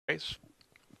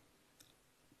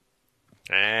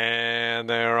And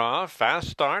they're off. Fast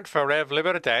start for Rev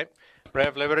Liberté.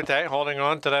 Rev Liberté holding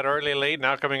on to that early lead.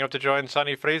 Now coming up to join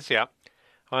Sunny Frisia.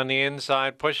 On the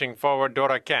inside, pushing forward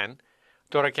Doraken.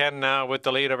 Doraken now with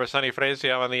the lead over Sunny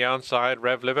Frisia on the outside,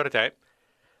 Rev Liberté.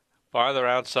 Farther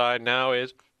outside now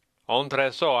is On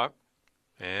Tresor.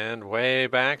 And way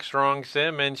back, Strong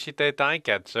Sim and Shitei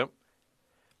Taiketsu.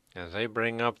 As they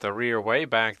bring up the rear way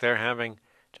back, they're having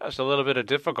just a little bit of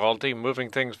difficulty moving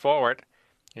things forward.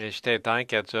 Shitei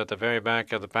Taiketsu at the very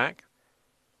back of the pack.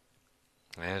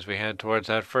 As we head towards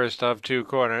that first of two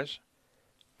corners.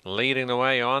 Leading the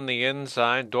way on the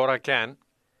inside, Doraken.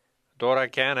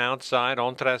 Doraken outside,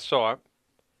 On Tresor.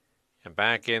 And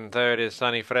back in third is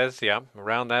Sunny Frisia.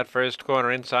 Around that first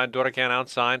corner, inside Doraken,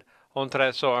 outside On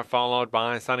Tresor, followed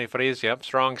by Sunny Frisia.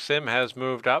 Strong Sim has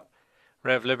moved up.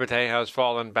 Rev Liberté has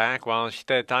fallen back, while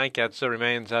Shitei Taiketsu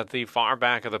remains at the far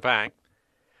back of the pack.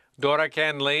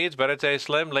 Doraken leads, but it's a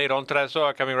slim lead. On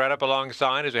Tresor coming right up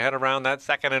alongside as we head around that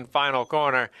second and final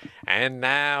corner. And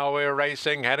now we're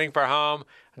racing, heading for home.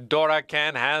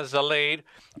 Doraken has the lead,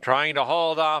 trying to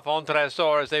hold off On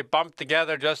Tresor as they bump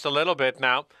together just a little bit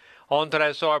now. On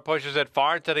Tresor pushes it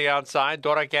far to the outside.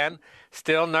 Doraken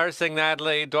still nursing that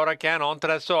lead. Doraken, On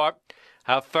Tresor.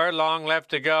 A furlong left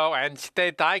to go, and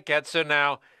Shitei Taiketsu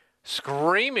now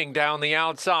screaming down the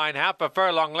outside. Half a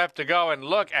furlong left to go, and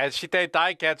look, as Shitei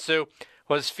Taiketsu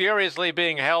was furiously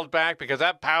being held back because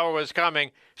that power was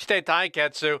coming. Shitei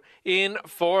Taiketsu in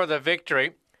for the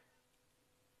victory.